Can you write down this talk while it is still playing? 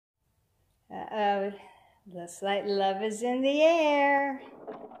Uh-oh. Looks like love is in the air.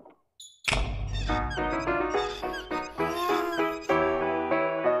 Oh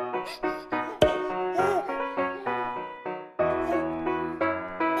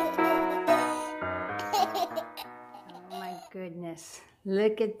my goodness.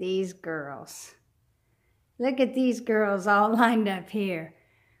 Look at these girls. Look at these girls all lined up here.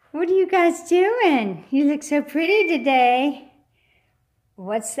 What are you guys doing? You look so pretty today.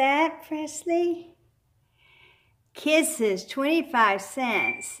 What's that, Presley? Kisses, 25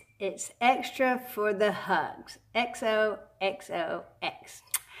 cents. It's extra for the hugs. XOXOX.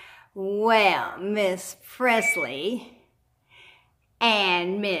 Well, Miss Presley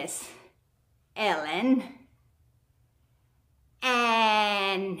and Miss Ellen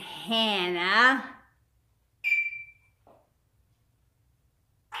and Hannah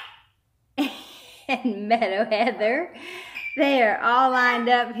and Meadow Heather, they are all lined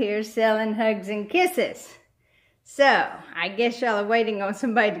up here selling hugs and kisses. So, I guess y'all are waiting on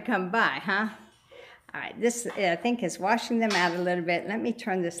somebody to come by, huh? All right, this I think is washing them out a little bit. Let me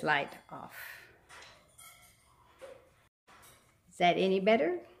turn this light off. Is that any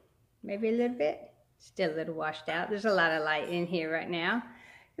better? Maybe a little bit? Still a little washed out. There's a lot of light in here right now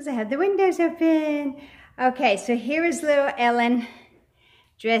because I have the windows open. Okay, so here is little Ellen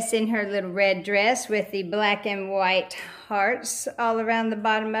dressed in her little red dress with the black and white hearts all around the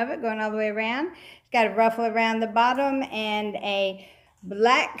bottom of it, going all the way around. It's got a ruffle around the bottom and a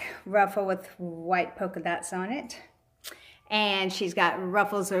black ruffle with white polka dots on it. And she's got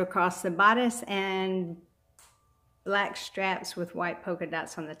ruffles across the bodice and black straps with white polka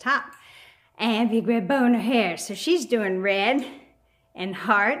dots on the top. And big red bow in her hair. So she's doing red and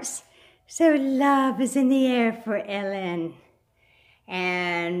hearts. So love is in the air for Ellen.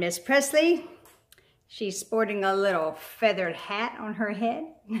 And Miss Presley, she's sporting a little feathered hat on her head,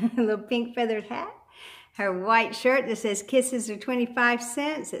 a little pink feathered hat. Her white shirt that says kisses are 25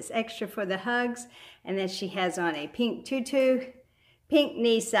 cents. It's extra for the hugs. And then she has on a pink tutu, pink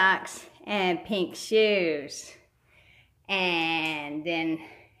knee socks, and pink shoes. And then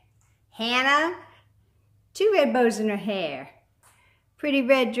Hannah, 2 red bows in her hair. Pretty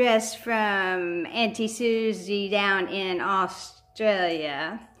red dress from Auntie Susie down in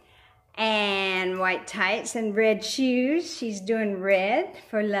Australia, and white tights and red shoes. She's doing red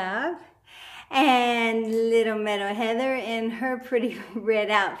for love. And little Meadow Heather in her pretty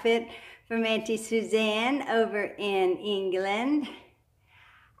red outfit from Auntie Suzanne over in England.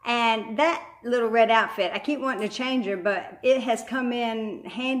 And that little red outfit, I keep wanting to change her, but it has come in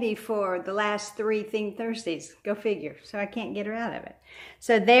handy for the last 3 Theme Thursdays. Go figure. So I can't get her out of it.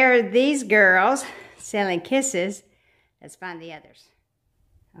 So there are these girls selling kisses. Let's find the others.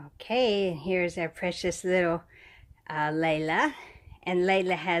 Okay, and here's our precious little Layla. And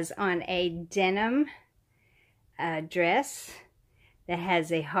Layla has on a denim dress that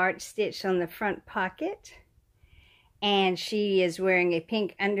has a heart stitch on the front pocket. And she is wearing a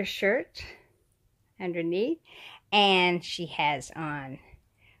pink undershirt underneath. And she has on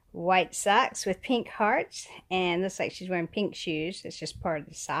white socks with pink hearts. And looks like she's wearing pink shoes. It's just part of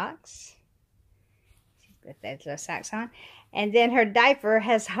the socks. She's got those little socks on. And then her diaper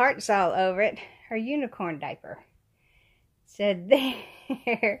has hearts all over it. Her unicorn diaper. So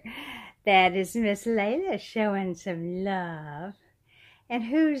there, that is Miss Layla showing some love. And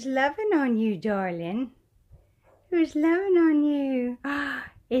who's loving on you, darling? Who's loving on you? Oh,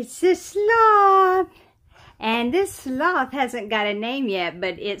 it's the sloth. And this sloth hasn't got a name yet,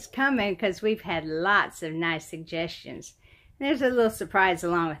 but it's coming because we've had lots of nice suggestions. And there's a little surprise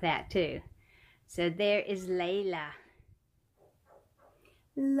along with that too. So there is Layla.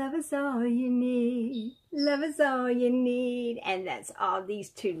 Love is all you need. Love is all you need. And that's all these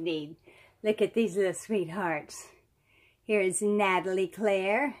 2 need. Look at these little sweethearts. Here is Natalie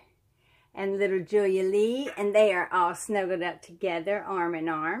Claire and little Julia Lee. And they are all snuggled up together, arm in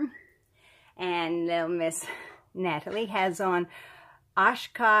arm. And little Miss Natalie has on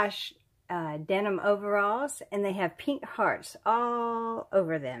Oshkosh denim overalls. And they have pink hearts all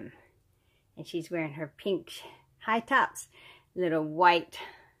over them. And she's wearing her pink high tops. Little white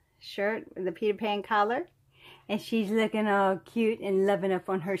shirt with a Peter Pan collar. And she's looking all cute and loving up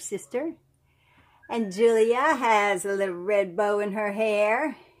on her sister. And Julia has a little red bow in her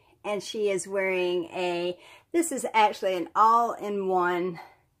hair. And she is wearing this is actually an all-in-one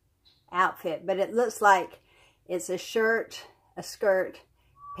outfit. But it looks like it's a shirt, a skirt,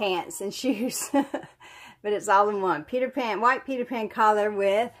 pants, and shoes. But it's all in one. Peter Pan, white Peter Pan collar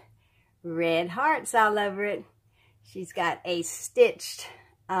with red hearts all over it. She's got a stitched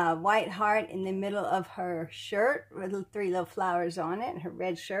white heart in the middle of her shirt with 3 little flowers on it, her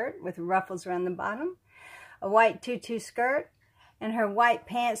red shirt with ruffles around the bottom, a white tutu skirt, and her white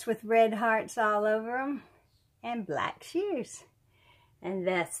pants with red hearts all over them, and black shoes. And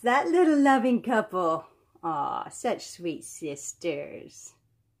that's that little loving couple. Aw, such sweet sisters.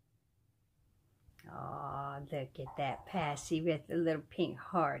 Aw, look at that Passy with the little pink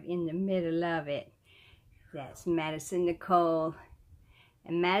heart in the middle of it. That's Madison Nicole.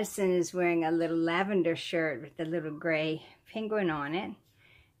 And Madison is wearing a little lavender shirt with a little gray penguin on it.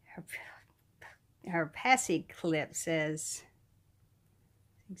 Her Passy clip says,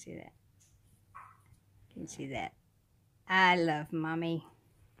 you can see that. You can see that. I love Mommy.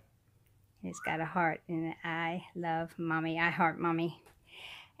 It's got a heart in it. I love Mommy. I heart Mommy.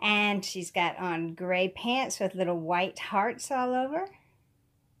 And she's got on gray pants with little white hearts all over.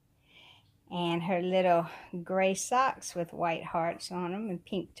 And her little gray socks with white hearts on them and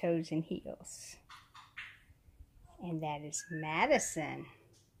pink toes and heels. And that is Madison.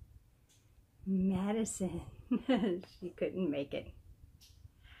 Madison. She couldn't make it.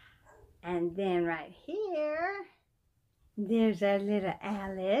 And then right here, there's our little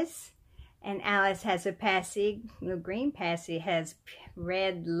Alice. And Alice has a Passy, little green Passy, has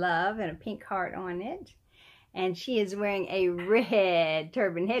red love and a pink heart on it. And she is wearing a red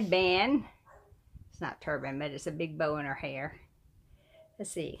turban headband. It's not turban, but it's a big bow in her hair.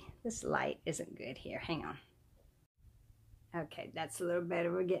 Let's see, this light isn't good here. Hang on. Okay, that's a little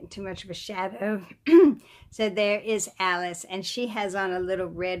better. We're getting too much of a shadow. So there is Alice, and she has on a little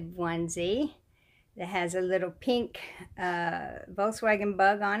red onesie that has a little pink Volkswagen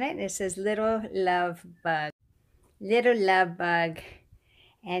bug on it. It says Little Love Bug. Little Love Bug.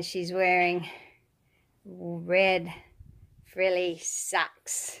 And she's wearing red frilly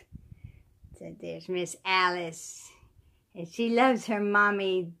socks. So there's Miss Alice. And she loves her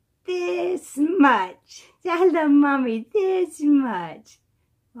mommy this much. I love Mommy this much.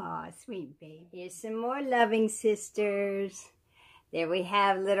 Aw, sweet baby. Here's some more loving sisters. There we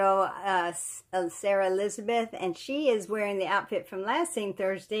have little Sarah Elizabeth, and she is wearing the outfit from last Sing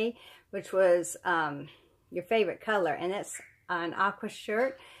Thursday, which was your favorite color. And it's an aqua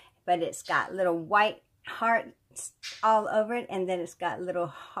shirt, but it's got little white hearts all over it, and then it's got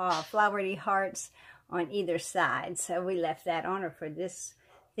little flowery hearts on either side. So we left that on her for this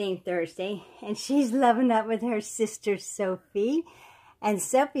Thing Thursday, and she's loving up with her sister Sophie. And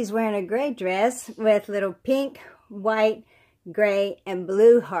Sophie's wearing a gray dress with little pink, white, gray, and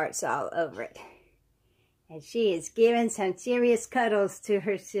blue hearts all over it. And she is giving some serious cuddles to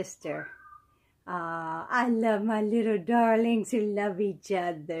her sister. Ah, I love my little darlings who love each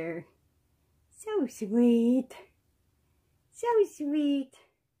other. So sweet. So sweet.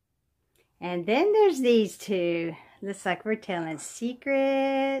 And then there's these two. Looks like we're telling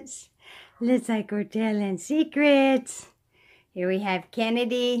secrets. Looks like we're telling secrets. Here we have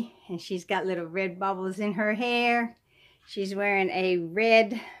Kennedy, and she's got little red bubbles in her hair. She's wearing a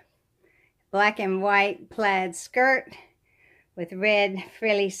red, black and white plaid skirt with red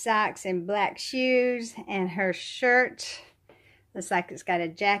frilly socks and black shoes. And her shirt looks like it's got a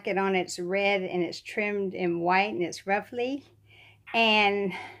jacket on it. It's red and it's trimmed in white and it's ruffly.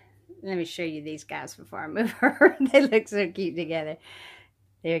 And let me show you these guys before I move her. They look so cute together.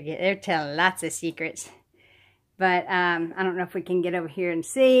 They're telling lots of secrets. But I don't know if we can get over here and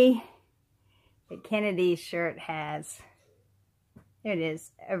see. But Kennedy's shirt has, there it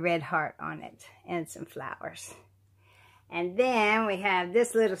is, a red heart on it and some flowers. And then we have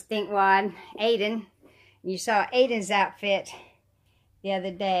this little stinkwad, Aiden. You saw Aiden's outfit the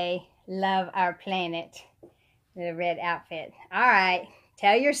other day. Love Our Planet. The red outfit. All right.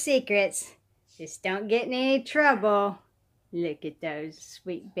 Tell your secrets. Just don't get in any trouble. Look at those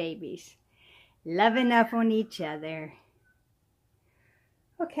sweet babies. Loving up on each other.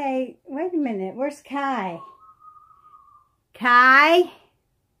 Okay, wait a minute. Where's Kai? Kai? I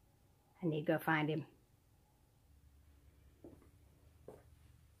need to go find him.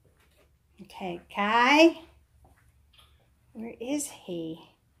 Okay, Kai? Where is he?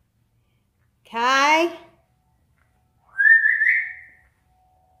 Kai?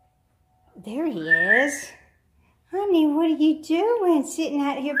 There he is. Honey, what are you doing sitting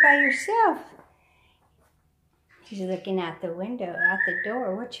out here by yourself? She's looking out the window, out the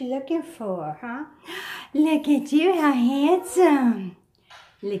door. What you looking for, huh? Look at you, how handsome.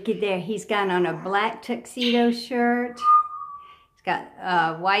 Look at there. He's got on a black tuxedo shirt. He's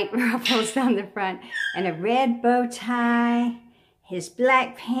got white ruffles on the front and a red bow tie. His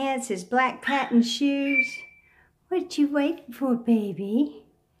black pants, his black patent shoes. What you waiting for, baby?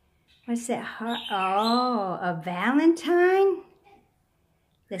 What's that heart? Oh, a Valentine?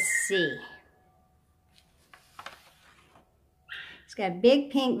 Let's see. It's got a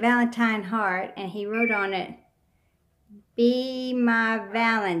big pink Valentine heart, and he wrote on it, "Be my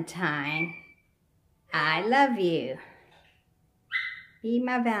Valentine, I love you. Be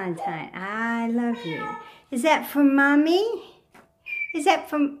my Valentine, I love you." Is that for Mommy? Is that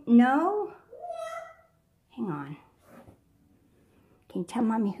from, no? Hang on. Can you tell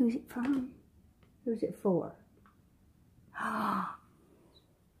Mommy who's it from? Who's it for? Oh.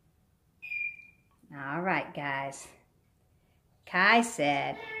 All right, guys. Kai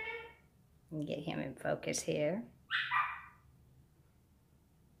said, let me get him in focus here.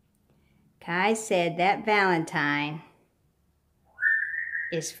 Kai said that Valentine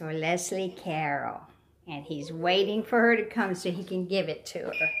is for Leslie Carroll, and he's waiting for her to come so he can give it to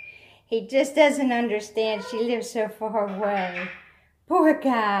her. He just doesn't understand. She lives so far away. Poor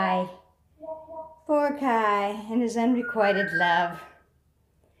Kai. Poor Kai and his unrequited love.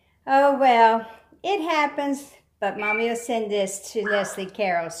 Oh, well, it happens, but Mommy will send this to Leslie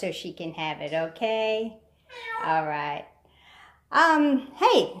Carroll so she can have it, okay? All right.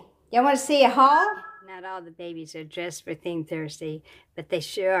 Hey, y'all want to see a haul? Not all the babies are dressed for Theme Thursday, but they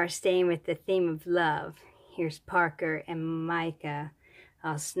sure are staying with the theme of love. Here's Parker and Micah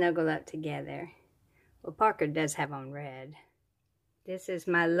all snuggled up together. Well, Parker does have on red. This is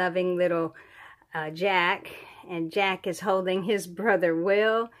my loving little Jack, and Jack is holding his brother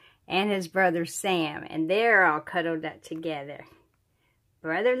Will and his brother Sam, and they're all cuddled up together.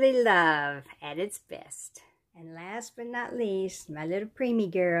 Brotherly love at its best. And last but not least, my little preemie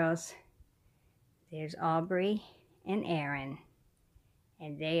girls. There's Aubrey and Aaron,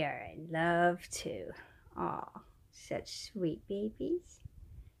 and they are in love too. Aw, such sweet babies.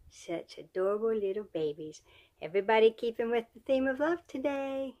 Such adorable little babies. Everybody keeping with the theme of love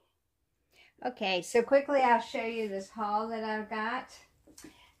today. Okay, so quickly I'll show you this haul that I've got.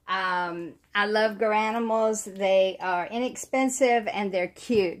 I love Garanimals. They are inexpensive and they're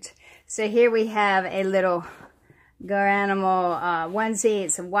cute. So here we have a little Garanimal onesie.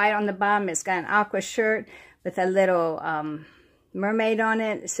 It's white on the bottom. It's got an aqua shirt with a little mermaid on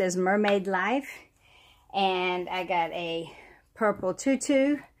it. It says Mermaid Life. And I got a purple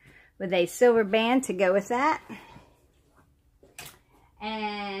tutu with a silver band to go with that.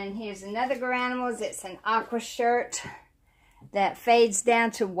 And here's another Garanimals. It's an aqua shirt that fades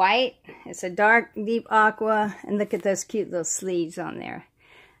down to white. It's a dark, deep aqua. And look at those cute little sleeves on there.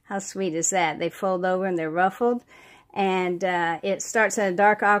 How sweet is that? They fold over and they're ruffled. And it starts in a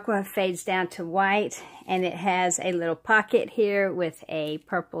dark aqua, fades down to white. And it has a little pocket here with a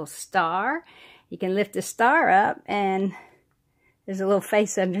purple star. You can lift the star up and there's a little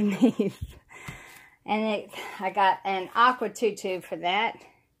face underneath. And I got an aqua tutu for that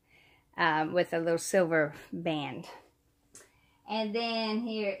with a little silver band. And then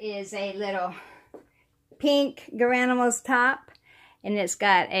here is a little pink Garanimals top. And it's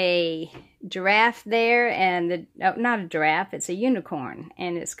got a giraffe there and, not a giraffe, it's a unicorn.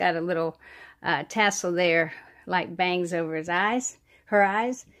 And it's got a little tassel there like bangs over his eyes, her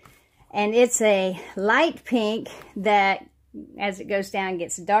eyes. And it's a light pink that, as it goes down,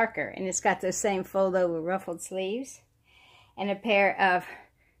 gets darker. And it's got those same fold-over ruffled sleeves. And a pair of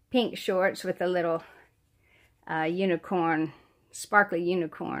pink shorts with a little unicorn, sparkly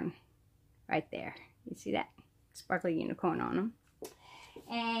unicorn right there. You see that? Sparkly unicorn on them.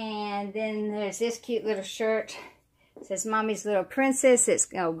 And then there's this cute little shirt. It says Mommy's Little Princess. It's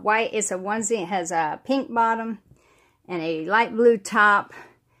white. It's a onesie. It has a pink bottom and a light blue top.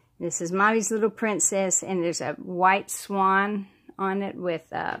 This is Mommy's Little Princess, and there's a white swan on it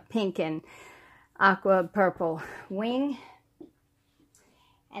with pink and aqua purple wing.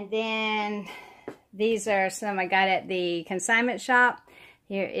 And then these are some I got at the consignment shop.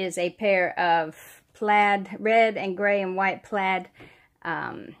 Here is a pair of plaid, red and gray and white plaid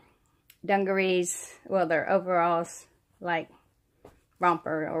dungarees. Well, they're overalls, like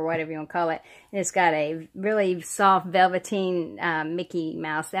romper or whatever you want to call it. And it's got a really soft velveteen Mickey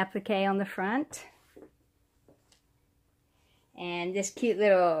Mouse applique on the front. And this cute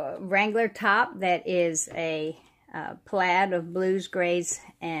little Wrangler top that is a plaid of blues, grays,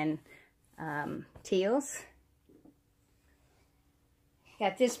 and teals.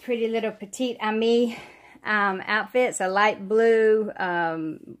 Got this pretty little petite amie outfit. It's a light blue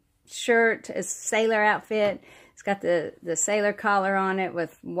shirt, a sailor outfit. It's got the sailor collar on it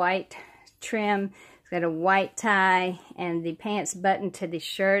with white trim. It's got a white tie and the pants buttoned to the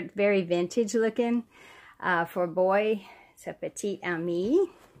shirt. Very vintage looking for a boy. It's a petite amie.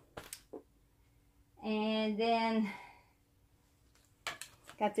 And then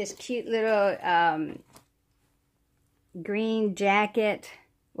got this cute little green jacket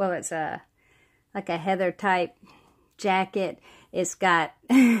well, it's like a heather type jacket. It's got,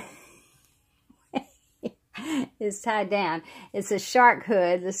 it's tied down. It's a shark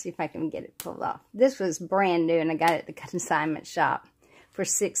hood. Let's see if I can get it pulled off. This was brand new, and I got it at the consignment shop for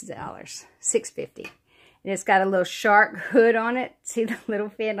 $6, $6.50. And it's got a little shark hood on it. See the little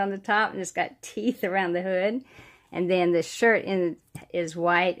fin on the top? And it's got teeth around the hood. And then the shirt is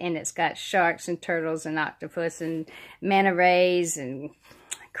white, and it's got sharks and turtles and octopus and manta rays and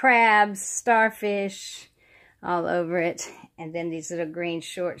crabs, starfish all over it. And then these little green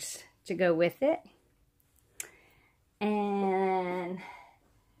shorts to go with it. And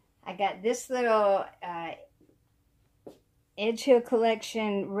I got this little Edge Hill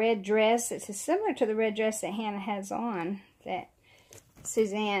Collection red dress. It's similar to the red dress that Hannah has on, that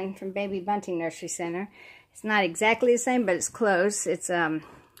Suzanne from Baby Bunting Nursery Center. It's not exactly the same, but it's close. It's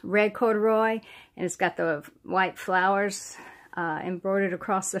red corduroy, and it's got the white flowers embroidered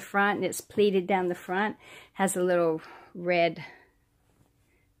across the front, and it's pleated down the front. Has a little red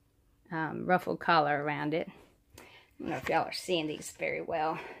ruffled collar around it. I don't know if y'all are seeing these very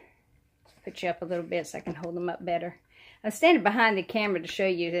well. Put you up a little bit so I can hold them up better. I'm standing behind the camera to show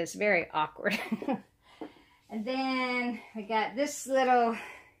you this. Very awkward. And then I got this little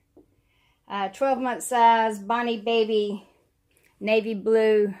 12-month size Bonnie Baby navy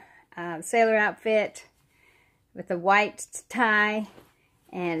blue sailor outfit with a white tie,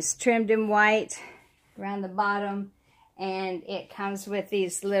 and it's trimmed in white around the bottom, and it comes with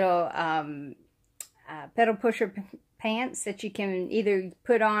these little pedal pusher pants that you can either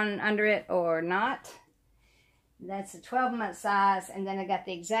put on under it or not. That's a 12-month size, and then I got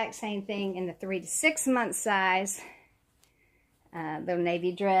the exact same thing in the 3 to 6 month size. Little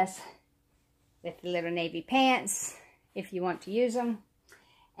navy dress with the little navy pants, if you want to use them.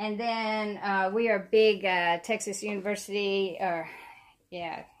 And then we are big Texas University, or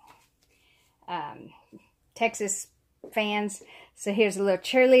Texas fans. So here's a little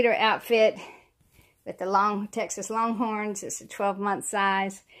cheerleader outfit with the Texas Longhorns. It's a 12-month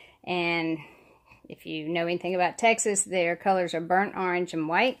size, and if you know anything about Texas, their colors are burnt orange and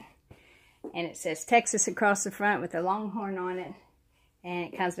white. And it says Texas across the front with a longhorn on it. And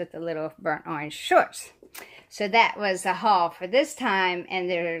it comes with the little burnt orange shorts. So that was a haul for this time. And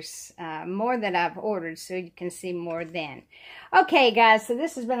there's more that I've ordered, so you can see more then. Okay, guys, so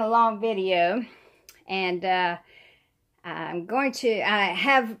this has been a long video. And I've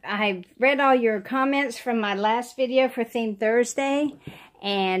read all your comments from my last video for Theme Thursday.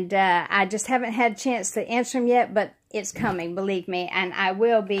 And I just haven't had a chance to answer them yet, but it's coming, believe me, and I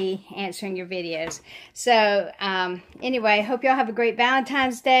will be answering your videos. So, anyway, hope y'all have a great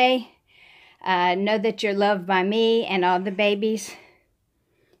Valentine's Day. Know that you're loved by me and all the babies,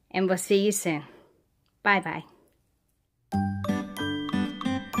 and we'll see you soon. Bye-bye.